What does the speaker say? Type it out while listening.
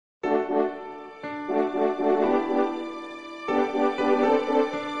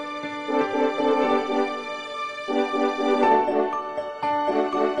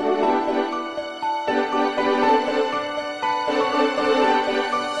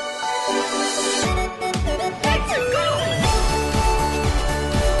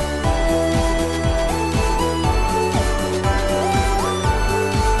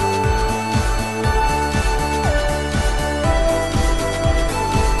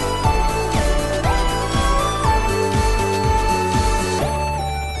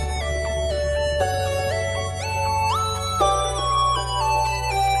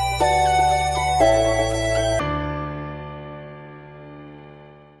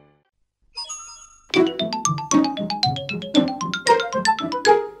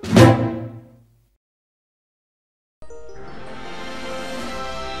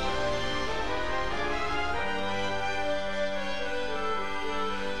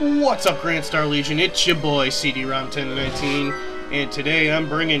What's up, GrandStarLegion? It's your boy, cdrom1019, and today I'm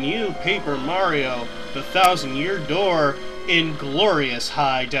bringing you Paper Mario, the 1,000-Year Door, in glorious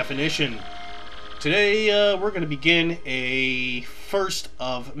high definition. Today, we're going to begin a first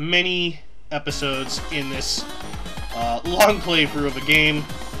of many episodes in this long playthrough of a game.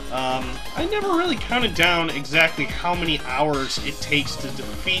 I never really counted down exactly how many hours it takes to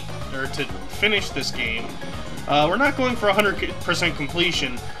defeat, or to finish this game. We're not going for 100%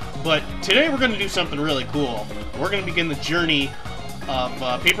 completion, but today we're going to do something really cool. We're going to begin the journey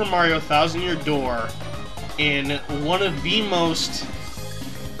of Paper Mario 1,000-Year Door in one of the most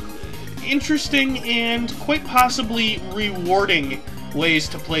interesting and quite possibly rewarding ways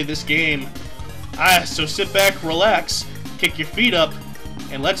to play this game. So sit back, relax, kick your feet up,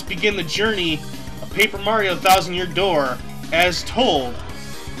 and let's begin the journey of Paper Mario 1,000-Year Door as told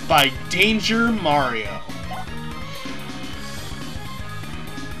by Danger Mario.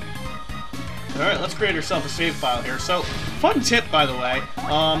 Alright, let's create ourselves a save file here. So, fun tip, by the way,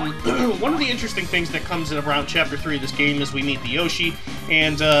 one of the interesting things that comes in around Chapter 3 of this game is we meet the Yoshi,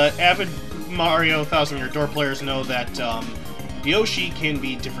 and avid Mario 1,000-Year Door players know that the Yoshi can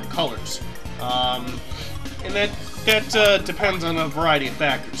be different colors. And that depends on a variety of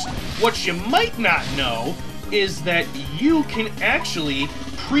factors. What you might not know is that you can actually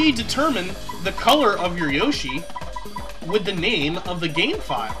predetermine the color of your Yoshi with the name of the game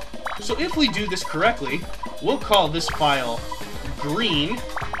file. So if we do this correctly, we'll call this file green,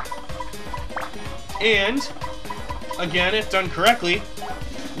 and again, if done correctly,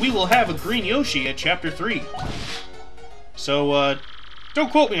 we will have a green Yoshi at Chapter 3. So,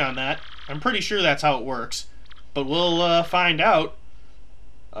 don't quote me on that. I'm pretty sure that's how it works. But we'll find out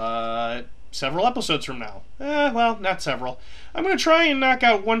several episodes from now. Well, not several. I'm going to try and knock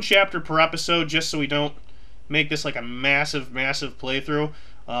out one chapter per episode just so we don't make this like a massive, massive playthrough.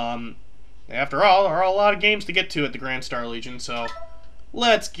 After all, there are a lot of games to get to at the GrandStarLegion, so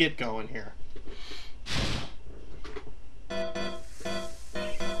let's get going here.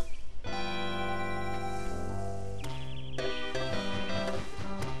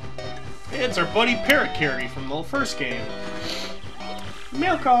 It's our buddy Parrot Carry from the first game.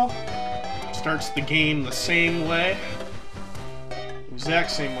 Mail call. Starts the game the same way.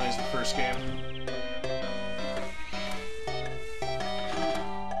 Exact same way as the first game.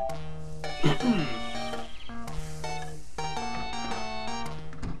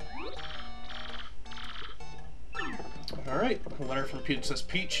 Alright, a letter from Princess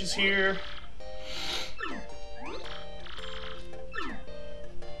Peach is here.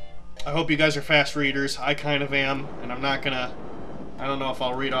 I hope you guys are fast readers. I kind of am, and I'm not gonna... I don't know if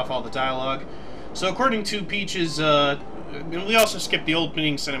I'll read off all the dialogue. So according to Peach's, and we also skipped the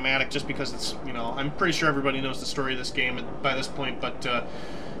opening cinematic just because it's, you know, I'm pretty sure everybody knows the story of this game by this point, but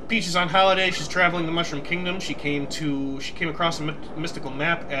Peach is on holiday. She's traveling the Mushroom Kingdom. She came across a mystical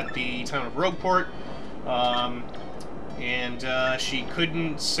map at the town of Rougeport, and she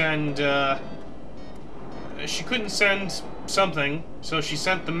couldn't send something, so she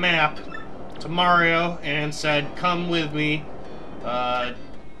sent the map to Mario and said, "Come with me, or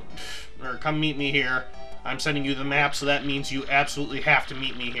come meet me here. I'm sending you the map, so that means you absolutely have to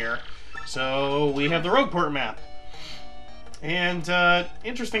meet me here." So we have the Rougeport map. And,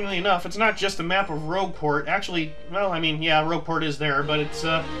 interestingly enough, it's not just a map of Rougeport. Actually, well, I mean, yeah, Rougeport is there, but it's,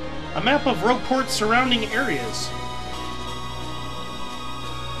 a map of Rougeport's surrounding areas.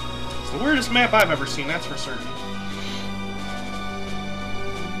 It's the weirdest map I've ever seen, that's for certain.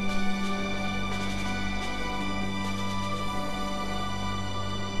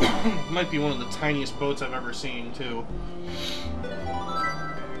 Might be one of the tiniest boats I've ever seen, too.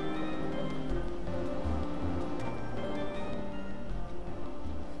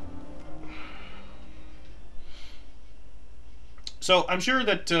 So, I'm sure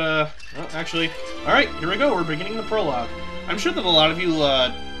that, well, actually, alright, here we go, we're beginning the prologue. I'm sure that a lot of you,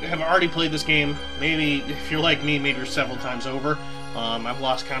 have already played this game, maybe, if you're like me, maybe several times over. I've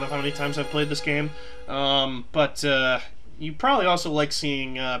lost count of how many times I've played this game. But you probably also like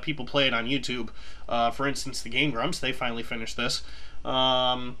seeing, people play it on YouTube. For instance, the Game Grumps, they finally finished this.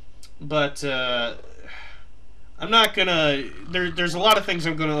 I'm not gonna, there's a lot of things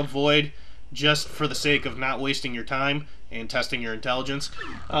I'm gonna avoid just for the sake of not wasting your time and testing your intelligence.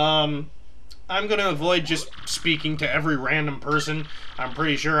 I'm going to avoid just speaking to every random person. I'm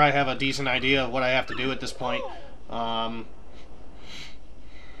pretty sure I have a decent idea of what I have to do at this point.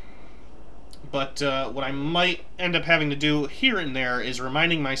 But what I might end up having to do here and there is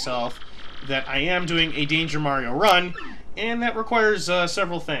reminding myself that I am doing a Danger Mario run, and that requires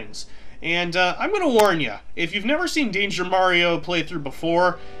several things. And I'm going to warn you, if you've never seen Danger Mario playthrough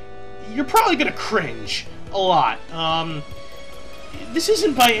before, you're probably going to cringe a lot. This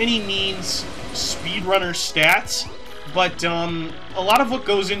isn't by any means speedrunner stats, but a lot of what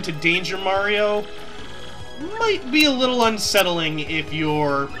goes into Danger Mario might be a little unsettling if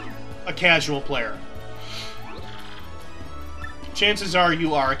you're a casual player. Chances are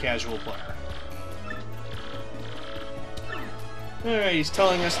you are a casual player. Alright, he's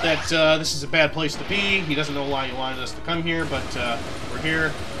telling us that this is a bad place to be. He doesn't know why he wanted us to come here, but we're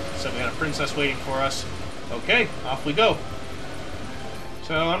here. So we got a princess waiting for us. Okay, off we go.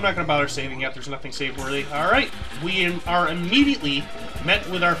 So I'm not going to bother saving yet. There's nothing save-worthy. Alright, we are immediately met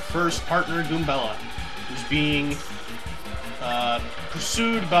with our first partner, Goombella, who's being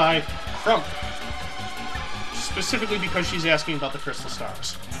pursued by Crump. Specifically because she's asking about the crystal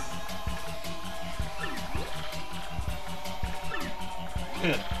stars.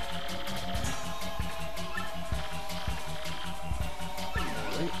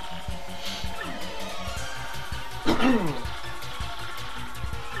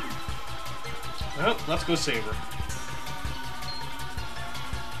 Well, let's go save her.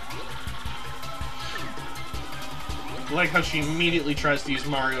 I like how she immediately tries to use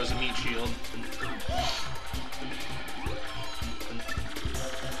Mario as a meat shield.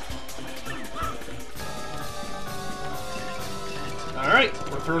 Alright,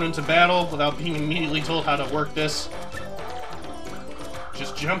 we're thrown into battle without being immediately told how to work this.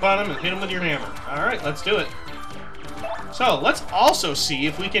 Just jump on him and hit him with your hammer. Alright, let's do it. So, let's also see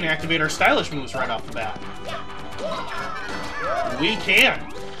if we can activate our stylish moves right off the bat. We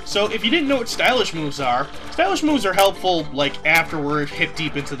can! So, if you didn't know what stylish moves are helpful, like, after we're hip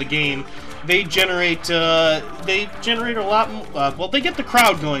deep into the game. They generate a lot, well, they get the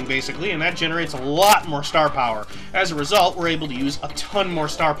crowd going, basically, and that generates a lot more star power. As a result, we're able to use a ton more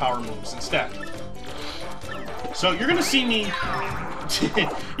star power moves instead. So, you're gonna see me...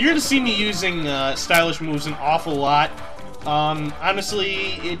 using stylish moves an awful lot.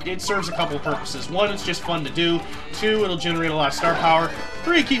 Honestly, it serves a couple of purposes. One, it's just fun to do. Two, it'll generate a lot of star power.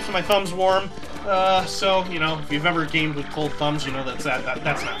 Three, it keeps my thumbs warm. So, you know, if you've ever gamed with cold thumbs, you know that's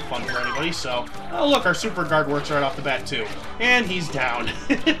not fun for anybody, so... Oh, look, our super guard works right off the bat, too. And he's down.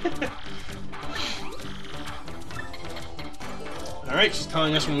 Alright, she's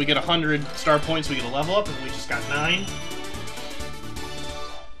telling us when we get 100 star points, we get a level up, and we just got 9.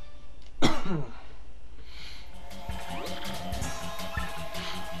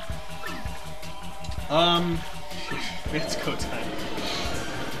 It's go time.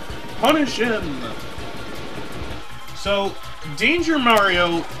 Punish him! So, Danger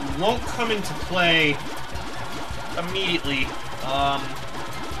Mario won't come into play immediately.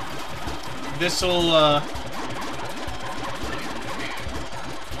 This'll,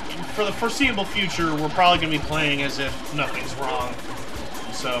 for the foreseeable future, we're probably going to be playing as if nothing's wrong.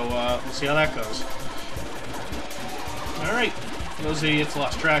 So, we'll see how that goes. Alright, those idiots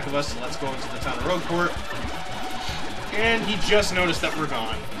lost track of us, so let's go into the town of Rougeport. And he just noticed that we're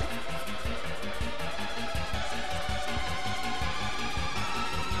gone.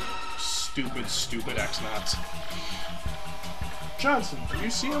 Stupid, stupid X-Knots. Johnson, do you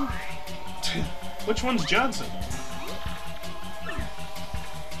see him? Which one's Johnson?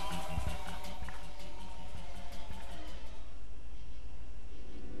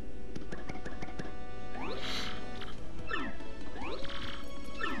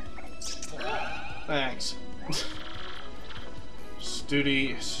 Thanks.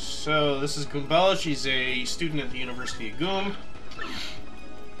 So this is Goombella. She's a student at the University of Goom.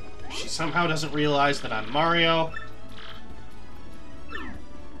 She somehow doesn't realize that I'm Mario.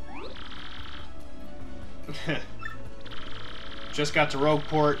 Just got to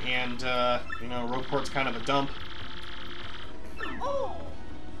Rougeport, and, you know, Rogueport's kind of a dump. But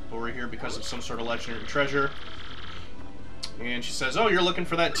we're here because of some sort of legendary treasure. And she says, oh, you're looking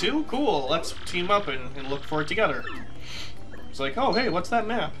for that too? Cool, let's team up and look for it together. It's like, oh, hey, what's that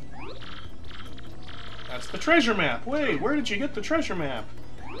map? That's the treasure map. Wait, where did you get the treasure map?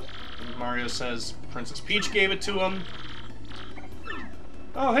 And Mario says Princess Peach gave it to him.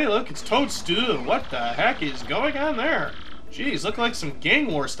 Oh, hey, look, it's Toadstool. What the heck is going on there? Jeez, look like some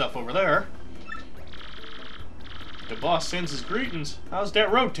gang war stuff over there. The boss sends his greetings. How's that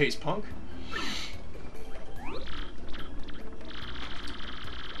road taste, punk?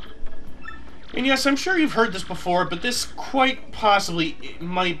 And yes, I'm sure you've heard this before, but this quite possibly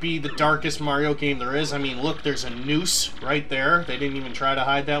might be the darkest Mario game there is. I mean, look, there's a noose right there. They didn't even try to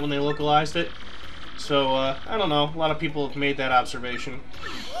hide that when they localized it. So, I don't know. A lot of people have made that observation.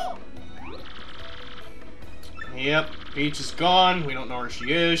 Yep. Peach is gone. We don't know where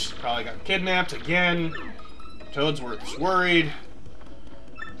she is. She's probably got kidnapped again. Toadsworth's worried.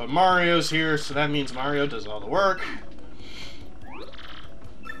 But Mario's here, so that means Mario does all the work.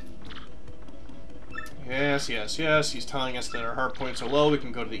 Yes, yes, yes. He's telling us that our heart points are low. We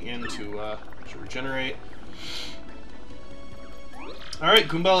can go to the inn to regenerate. Alright,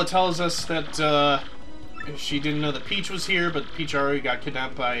 Goombella tells us that she didn't know that Peach was here, but Peach already got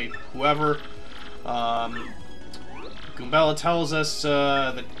kidnapped by whoever. Goombella tells us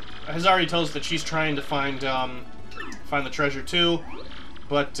that Hazari tells us that she's trying to find the treasure too,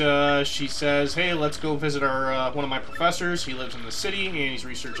 but she says, "Hey, let's go visit our one of my professors. He lives in the city and he's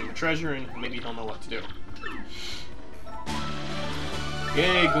researching the treasure, and maybe he'll know what to do."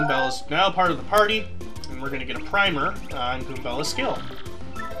 Yay, Goombella's now part of the party, and we're gonna get a primer on Goombella's skill.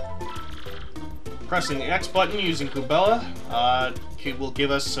 Pressing the X button using Goombella will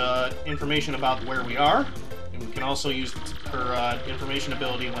give us information about where we are, and we can also use her information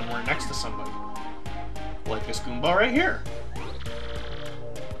ability when we're next to somebody. Like this Goomba right here.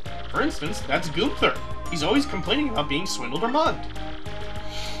 For instance, that's Goompher. He's always complaining about being swindled or mugged.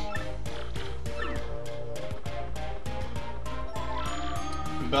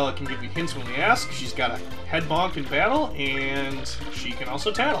 Goombella can give you hints when we ask. She's got a head bonk in battle, and she can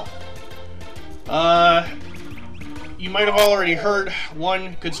also tattle. You might have already heard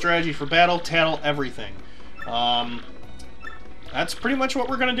one good strategy for battle: tattle everything. That's pretty much what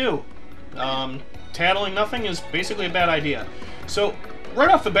we're gonna do. Tattling nothing is basically a bad idea. So, right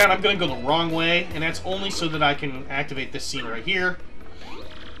off the bat, I'm gonna go the wrong way, and that's only so that I can activate this scene right here.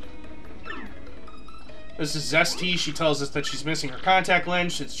 This is Zesty. She tells us that she's missing her contact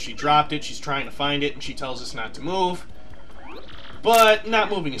lens. She dropped it, she's trying to find it, and she tells us not to move. But not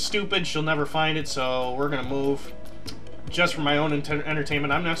moving is stupid. She'll never find it, so we're gonna move. Just for my own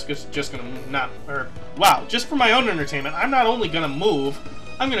entertainment, I'm not just gonna not, or, wow, just for my own entertainment, I'm not only gonna move,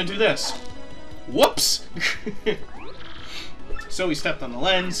 I'm gonna do this. Whoops! So we stepped on the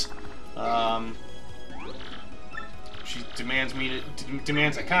lens. She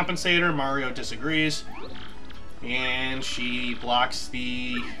demands I compensate her. Mario disagrees. And she blocks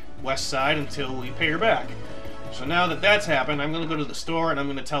the west side until we pay her back. So now that that's happened, I'm gonna go to the store and I'm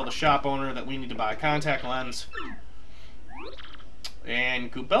gonna tell the shop owner that we need to buy a contact lens.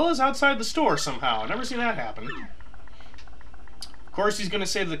 And Goombella's outside the store somehow. I've never seen that happen. Of course, he's going to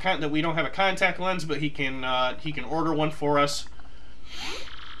say that we don't have a contact lens, but he can order one for us.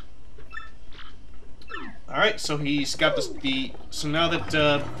 All right, so he's got so now that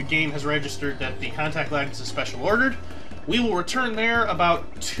the game has registered that the contact lens is special ordered, we will return there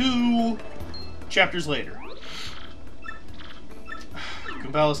about 2 chapters later.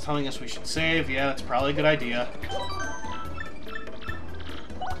 Goombella's telling us we should save. Yeah, that's probably a good idea.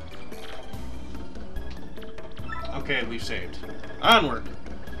 Okay, we've saved. Onward!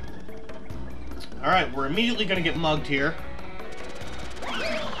 Alright, we're immediately gonna get mugged here.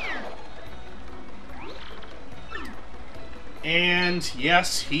 And,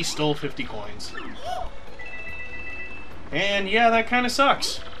 yes, he stole 50 coins. And, yeah, that kinda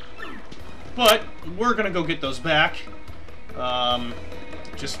sucks. But, we're gonna go get those back.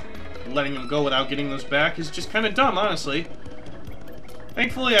 Just letting him go without getting those back is just kinda dumb, honestly.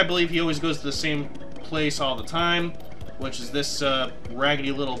 Thankfully, I believe he always goes to the same place all the time, which is this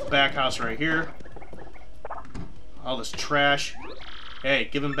raggedy little back house right here. All this trash. Hey,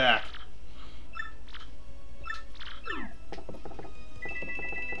 give him back.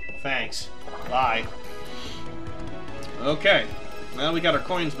 Thanks. Bye. Okay, now we got our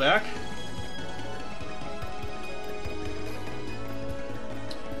coins back.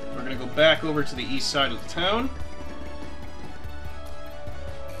 We're gonna go back over to the east side of the town.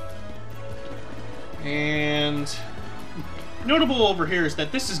 And notable over here is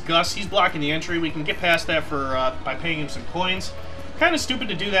that this is Gus. He's blocking the entry. We can get past that by paying him some coins. Kind of stupid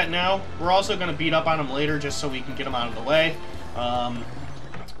to do that now. We're also going to beat up on him later just so we can get him out of the way.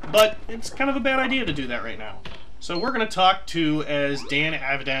 But it's kind of a bad idea to do that right now. So we're going to talk to, as Dan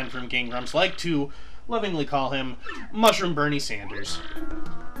Avidan from Gang Grumps like to lovingly call him, Mushroom Bernie Sanders.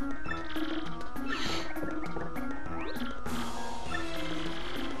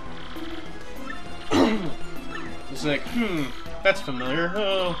 It's like, that's familiar.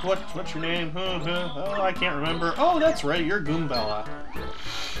 Oh, what's your name? Oh, I can't remember. Oh, that's right, you're Goombella.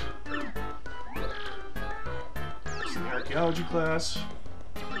 It's in the archaeology class.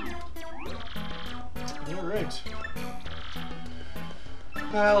 Alright.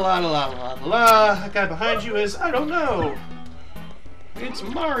 La la la la la la. That guy behind you is, I don't know. It's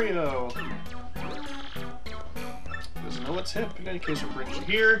Mario. Doesn't know what's hip. In any case, we'll bring you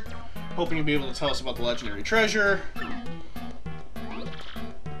here. Hoping you'll be able to tell us about the legendary treasure.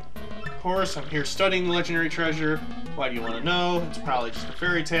 course, I'm here studying the legendary treasure. Why do you want to know? It's probably just a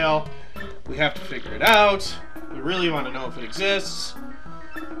fairy tale. We have to figure it out. We really want to know if it exists.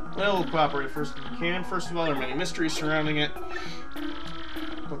 Well, we'll cooperate first if we can. First of all, there are many mysteries surrounding it.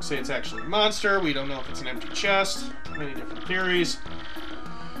 Books say it's actually a monster. We don't know if it's an empty chest. Many different theories.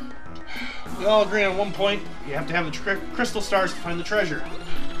 We all agree on one point. You have to have the crystal stars to find the treasure.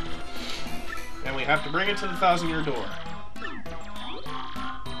 And we have to bring it to the 1,000-year door.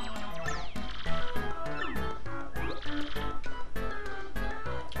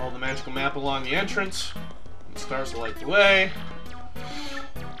 Hold the magical map along the entrance. The stars will light the way.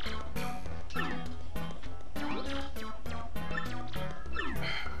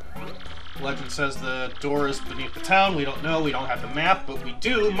 Legend says the door is beneath the town. We don't know. We don't have the map, but we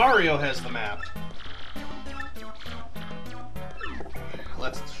do. Mario has the map.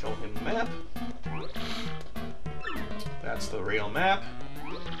 Let's show him the map. That's the real map.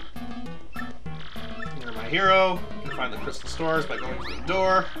 You're my hero. You can find the crystal stores by going through the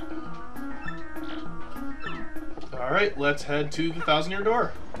door. Alright, let's head to the 1,000-year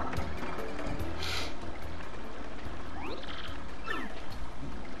door.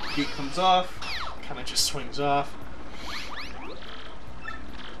 Gate comes off. Kind of just swings off.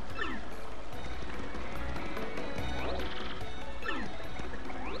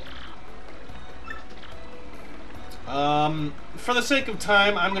 For the sake of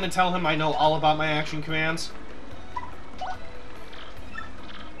time, I'm going to tell him I know all about my action commands.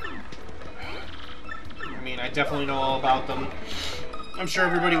 I mean, I definitely know all about them. I'm sure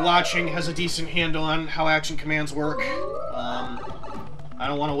everybody watching has a decent handle on how action commands work. I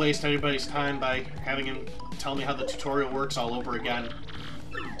don't want to waste anybody's time by having him tell me how the tutorial works all over again.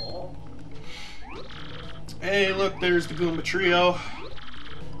 Hey, look, there's the Goomba trio.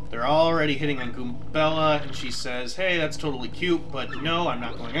 They're already hitting on Goombella, and she says, hey, that's totally cute, but no, I'm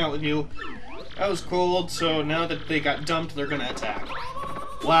not going out with you. That was cold, so now that they got dumped, they're gonna attack.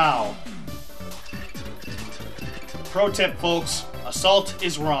 Wow. Pro tip, folks, assault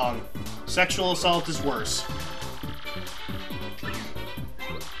is wrong. Sexual assault is worse.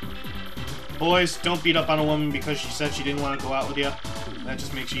 Boys, don't beat up on a woman because she said she didn't want to go out with you. That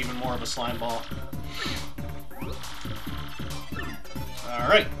just makes you even more of a slime ball.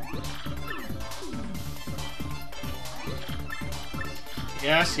 Alright.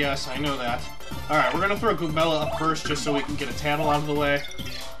 Yes, yes, I know that. Alright, we're gonna throw Goombella up first just so we can get a tattle out of the way.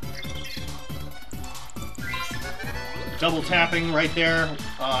 Double tapping right there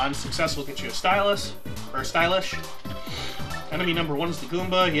on success will get you a stylus, or stylish. Enemy number 1 is the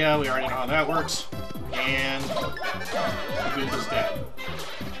Goomba. Yeah, we already know how that works. And the Goomba's dead.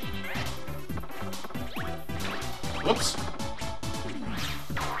 Whoops.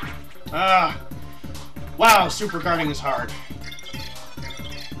 Ah. Wow, super guarding is hard.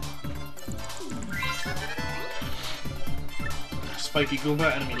 Spiky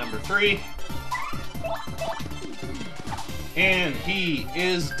Goomba, enemy number 3. And he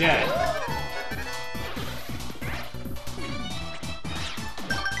is dead.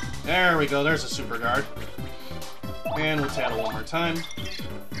 There we go, there's a super guard. And we'll tattle one more time.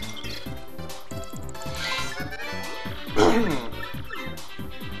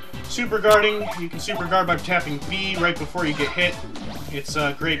 Super guarding, you can super guard by tapping B right before you get hit. It's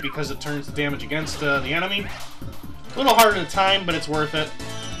great because it turns the damage against the enemy. A little harder to time, but it's worth it.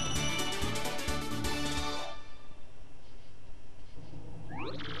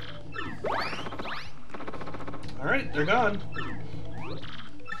 Alright, they're gone.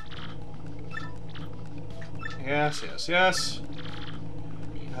 Yes, yes, yes.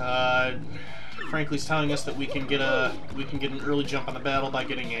 Frankly's telling us that we can get an early jump on the battle by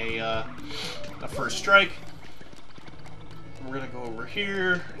getting a first strike. We're gonna go over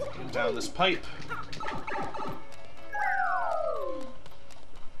here and down this pipe.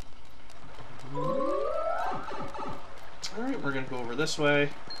 Alright, we're gonna go over this way.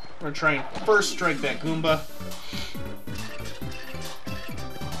 We're gonna try and first strike that Goomba.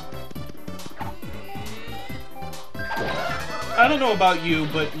 I don't know about you,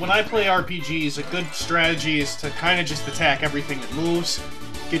 but when I play RPGs, a good strategy is to kind of just attack everything that moves.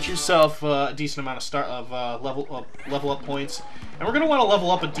 Get yourself a decent amount of level up points, and we're gonna want to level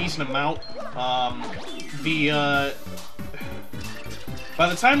up a decent amount. By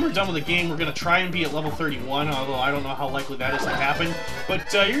the time we're done with the game, we're gonna try and be at level 31. Although I don't know how likely that is to happen,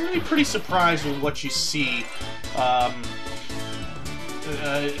 but you're gonna be pretty surprised with what you see.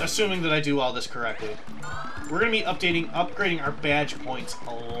 Assuming that I do all this correctly. We're going to be upgrading our badge points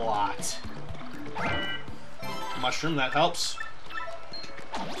a lot. Mushroom, that helps.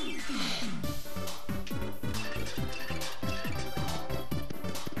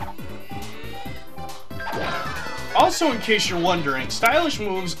 Also, in case you're wondering, stylish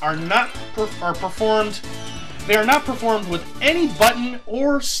moves are performed. They are not performed with any button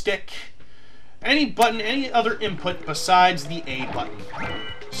or stick, any button, any other input besides the A button.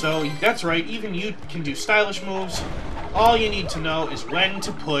 So that's right, even you can do stylish moves. All you need to know is when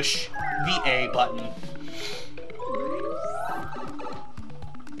to push the A button.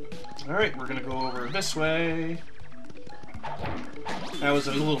 Alright, we're gonna go over this way. That was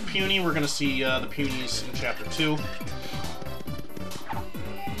a little puny. We're gonna see the punies in Chapter 2.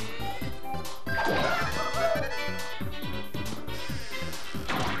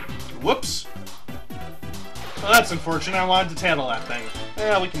 Whoops! Well, that's unfortunate. I wanted to tattle that thing.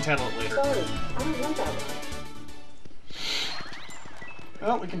 Yeah, we can tattle it later. Sorry, I don't want that one.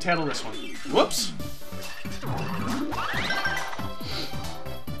 Well, we can tattle this one. Whoops!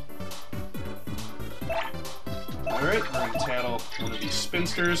 Alright, we're going to tattle one of these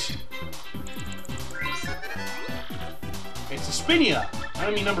spinsters. It's a Spinia,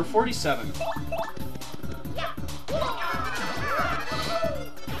 enemy number 47.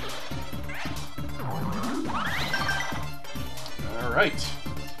 Alright.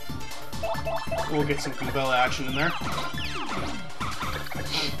 We'll get some Kubella action in there.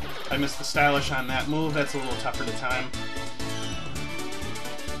 I missed the stylish on that move. That's a little tougher to time.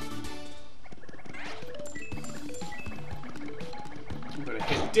 I'm going to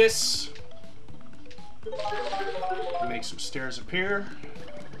hit this. Make some stairs appear.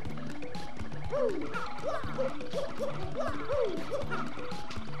 We'll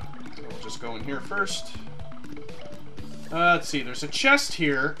just go in here first. Let's see, there's a chest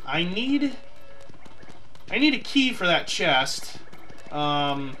here. I need a key for that chest.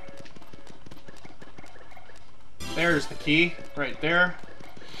 There's the key, right there.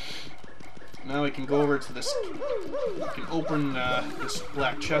 Now we can go over to this, we can open this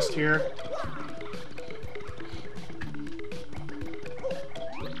black chest here.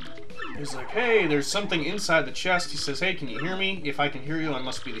 He's like, hey, there's something inside the chest. He says, hey, can you hear me? If I can hear you, I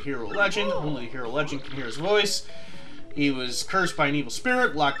must be the hero legend. Only the hero legend can hear his voice. He was cursed by an evil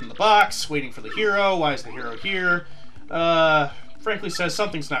spirit, locked in the box, waiting for the hero. Why is the hero here? Frankly says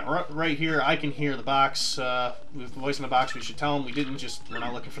something's not right here. I can hear the box. With the voice in the box, we should tell him. We're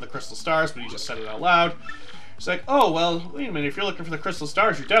not looking for the crystal stars, but he just said it out loud. It's like, oh, well, wait a minute. If you're looking for the crystal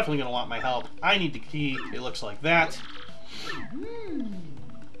stars, you're definitely going to want my help. I need the key. It looks like that.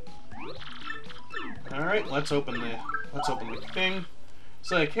 Alright, let's open the thing.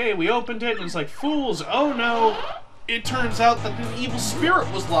 It's like, hey, we opened it, and it's like, fools, oh no! It turns out that the evil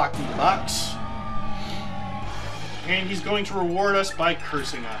spirit was locked in the box. And he's going to reward us by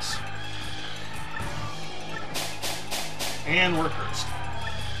cursing us. And we're cursed.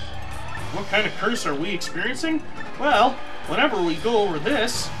 What kind of curse are we experiencing? Well, whenever we go over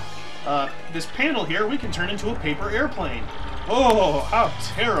this panel here, we can turn into a paper airplane. Oh, how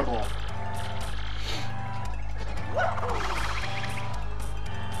terrible.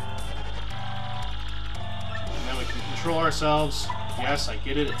 And then we can control ourselves. Yes, I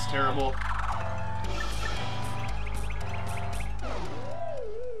get it, it's terrible.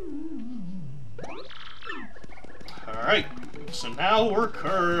 Alright, so now we're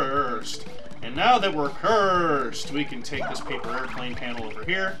cursed. And now that we're cursed, we can take this paper airplane panel over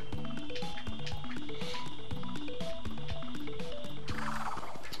here.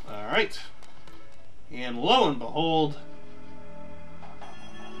 Alright. And lo and behold,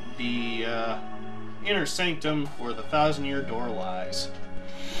 the inner sanctum where the 1,000-year door lies.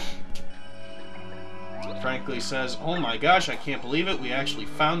 Frankly says, oh my gosh, I can't believe it. We actually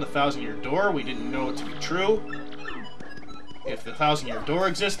found the 1,000-year door. We didn't know it to be true. If the 1,000-year door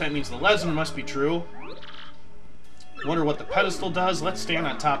exists, that means the legend must be true. Wonder what the pedestal does. Let's stand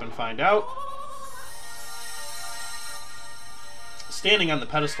on top and find out. Standing on the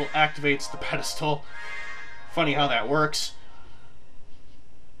pedestal activates the pedestal. Funny how that works.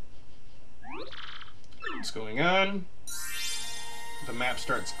 What's going on? The map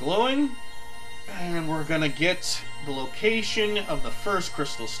starts glowing. And we're gonna get the location of the first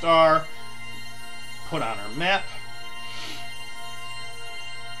crystal star put on our map.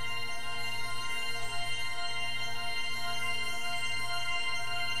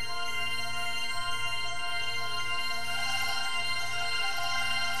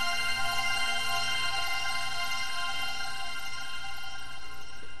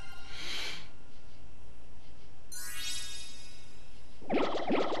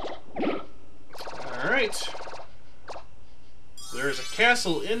 There's a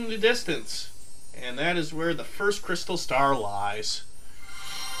castle in the distance, and that is where the first crystal star lies.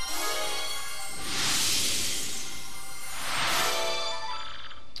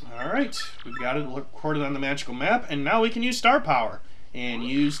 Alright. Alright, we've got it recorded on the magical map, and now we can use star power and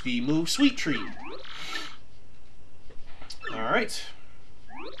use the move Sweet Treat. Alright.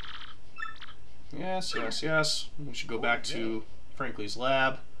 Yes, yes, yes. We should go back to Frankly's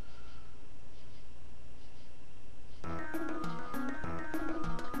lab.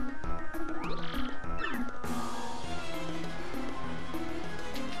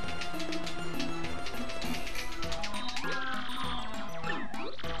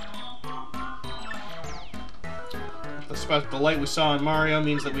 The light we saw in Mario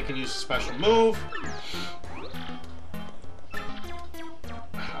means that we can use a special move.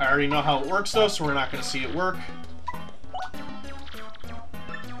 I already know how it works though, so we're not going to see it work.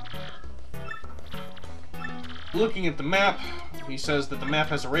 Looking at the map, he says that the map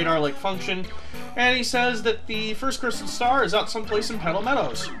has a radar-like function, and he says that the first crystal star is out someplace in Petal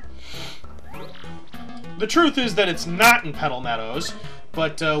Meadows. The truth is that it's not in Petal Meadows,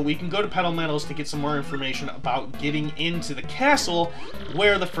 but we can go to Petal Meadows to get some more information about getting into the castle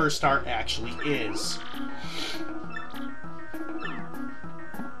where the first star actually is.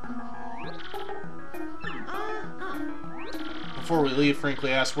 Before we leave,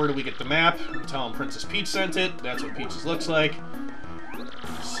 Frankly asks, where do we get the map? We tell him Princess Peach sent it. That's what Peach's looks like.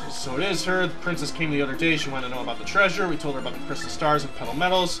 So it is her. The princess came the other day. She wanted to know about the treasure. We told her about the crystal stars in Petal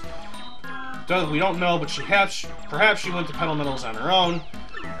Meadows. We don't know, but perhaps she went to Petal Meadows on her own.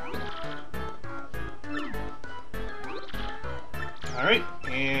 Alright,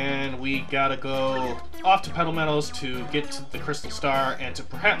 and we gotta go off to Petal Meadows to get to the crystal star and to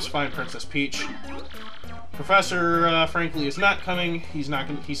perhaps find Princess Peach. Professor Frankly is not coming. He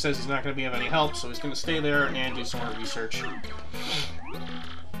says he's not going to be of any help, so he's going to stay there and do some more research.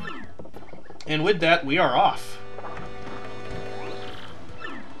 And with that, we are off.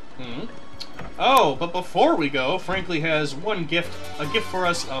 Oh, but before we go, Frankly has a gift for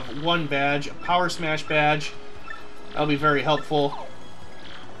us of one badge, a Power Smash badge. That'll be very helpful.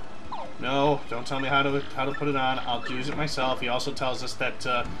 No, don't tell me how to put it on. I'll use it myself. He also tells us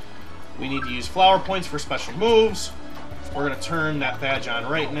that we need to use flower points for special moves. We're going to turn that badge on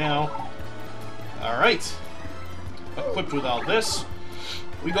right now. Alright. Equipped with all this,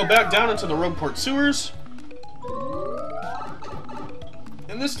 we go back down into the Rougeport sewers.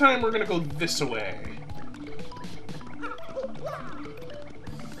 And this time we're going to go this way.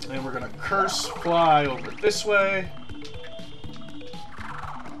 And we're going to curse fly over this way.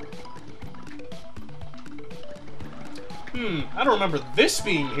 I don't remember this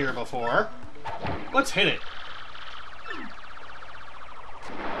being here before. Let's hit it.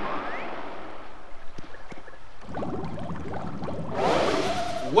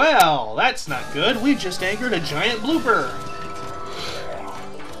 Well, that's not good. We just anchored a giant blooper.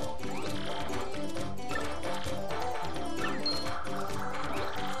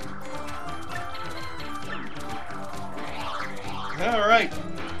 All right.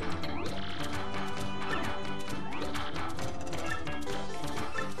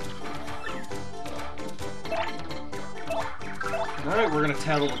 Alright, we're going to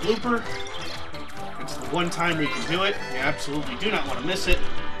tattle the blooper. It's the one time we can do it. You absolutely do not want to miss it.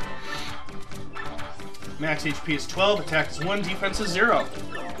 Max HP is 12, attack is 1, defense is 0.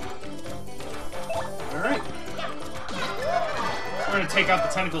 Alright. We're going to take out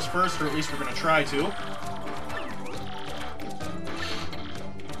the tentacles first, or at least we're going to try to.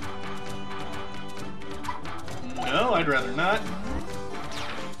 No, I'd rather not.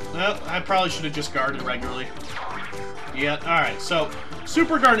 Well, I probably should have just guarded regularly. Yeah, alright, so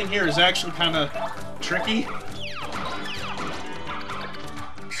super guarding here is actually kind of tricky.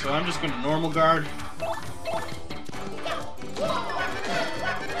 So I'm just going to normal guard.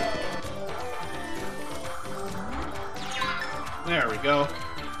 There we go.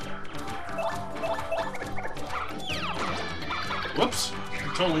 Whoops,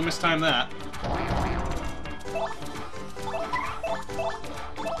 I totally mistimed that.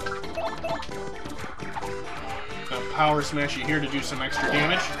 Power Smash you here to do some extra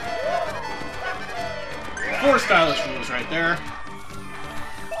damage. 4 stylish moves right there.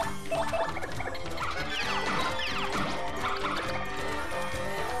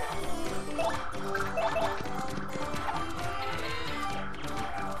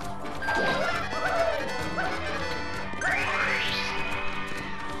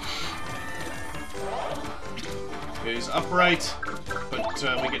 He's upright,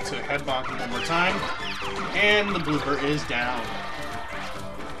 but we get to head bonk him one more time. And the blooper is down.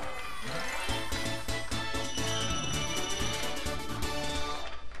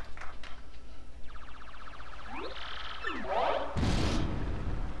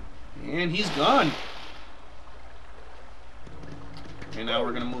 And he's gone. And now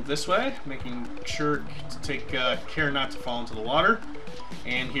we're going to move this way, making sure to take care not to fall into the water.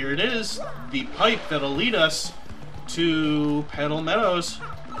 And here it is, the pipe that'll lead us to Petal Meadows.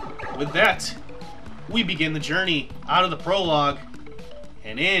 With that, we begin the journey out of the prologue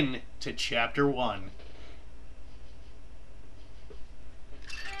and in to Chapter 1.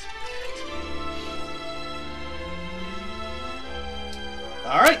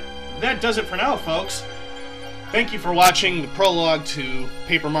 Alright, that does it for now, folks. Thank you for watching the prologue to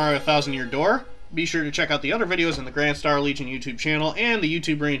Paper Mario 1000-Year Door. Be sure to check out the other videos on the GrandStarLegion YouTube channel and the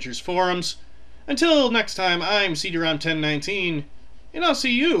YouTube Rangers forums. Until next time, I'm cdrom1019, and I'll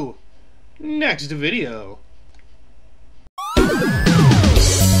see you next video.